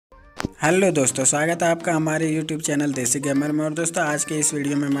Hello दोस्तों, स्वागत है आपका हमारे यूट्यूब चैनल देसी गेमर में। और दोस्तों, आज के इस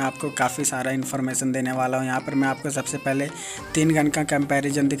वीडियो में मैं आपको काफ़ी सारा इन्फॉर्मेशन देने वाला हूं। यहाँ पर मैं आपको सबसे पहले 3 गन का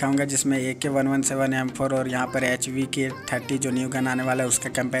कंपैरिजन दिखाऊंगा, जिसमें AK-117 M4 और यहाँ पर HV-K30 जो न्यू गन आने वाला है उसका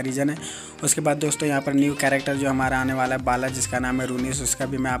कंपैरिजन है। उसके बाद दोस्तों यहाँ पर न्यू कैरेक्टर जो हमारा आने वाला है बाला, जिसका नाम है रूनीस, उसका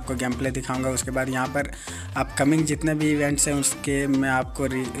भी मैं आपको गेम प्ले दिखाऊँगा। उसके बाद यहाँ पर अपकमिंग जितने भी इवेंट्स हैं उसके मैं आपको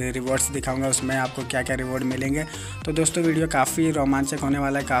रिवॉर्ड्स दिखाऊँगा, उसमें आपको क्या क्या रिवॉर्ड मिलेंगे। तो दोस्तों वीडियो काफ़ी रोमांचक होने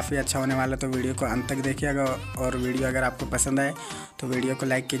वाला है, काफ़ी अच्छा होने वाला है, तो वीडियो को अंत तक देखिएगा। और वीडियो अगर आपको पसंद आए तो वीडियो को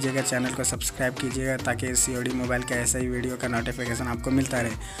लाइक कीजिएगा, चैनल को सब्सक्राइब कीजिएगा, ताकि COD मोबाइल का ऐसा ही वीडियो का नोटिफिकेशन आपको मिलता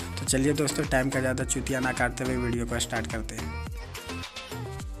रहे। तो चलिए दोस्तों, टाइम का ज़्यादा चुतिया ना काटते हुए वीडियो को स्टार्ट करते हैं।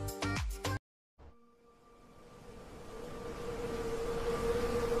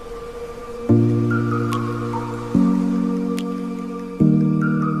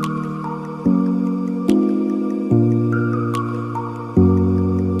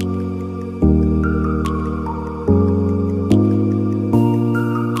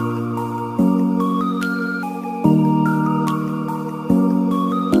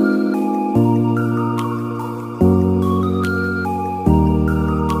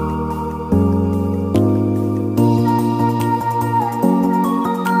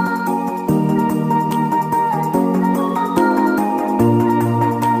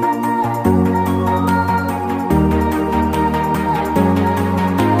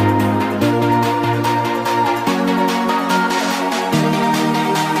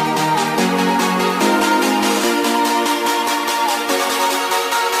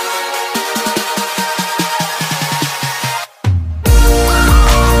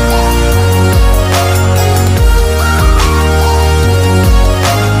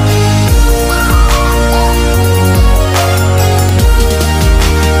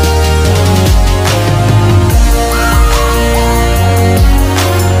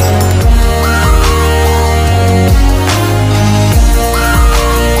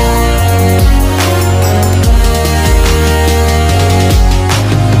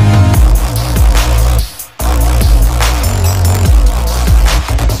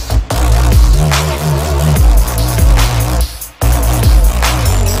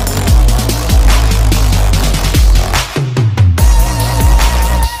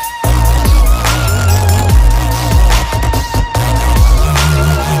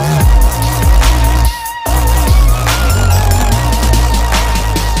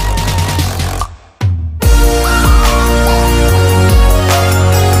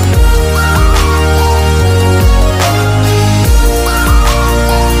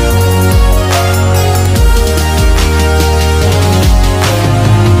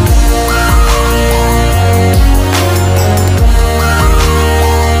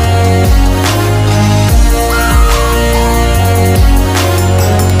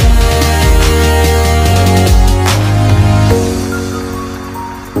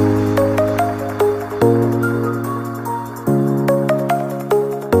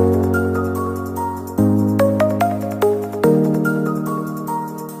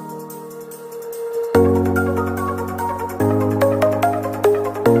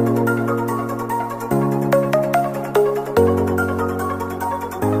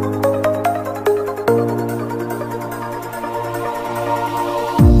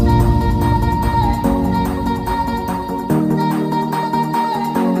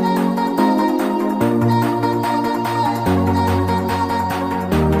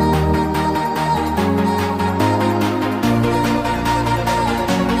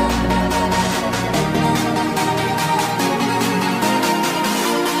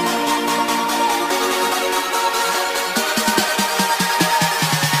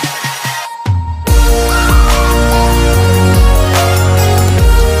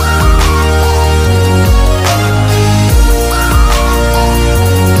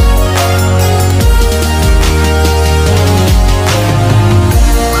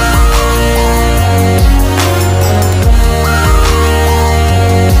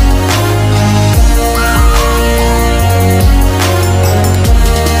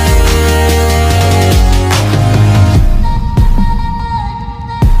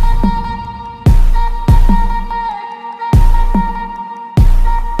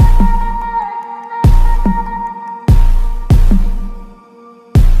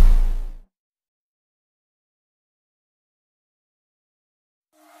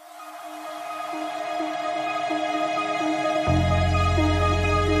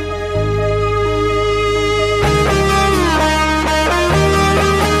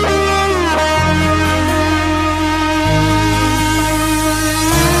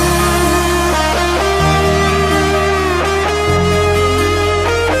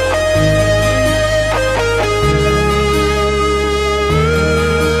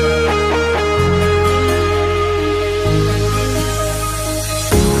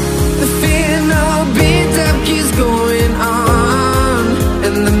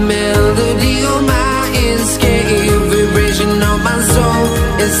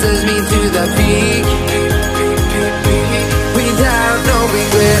 chases me to the peak.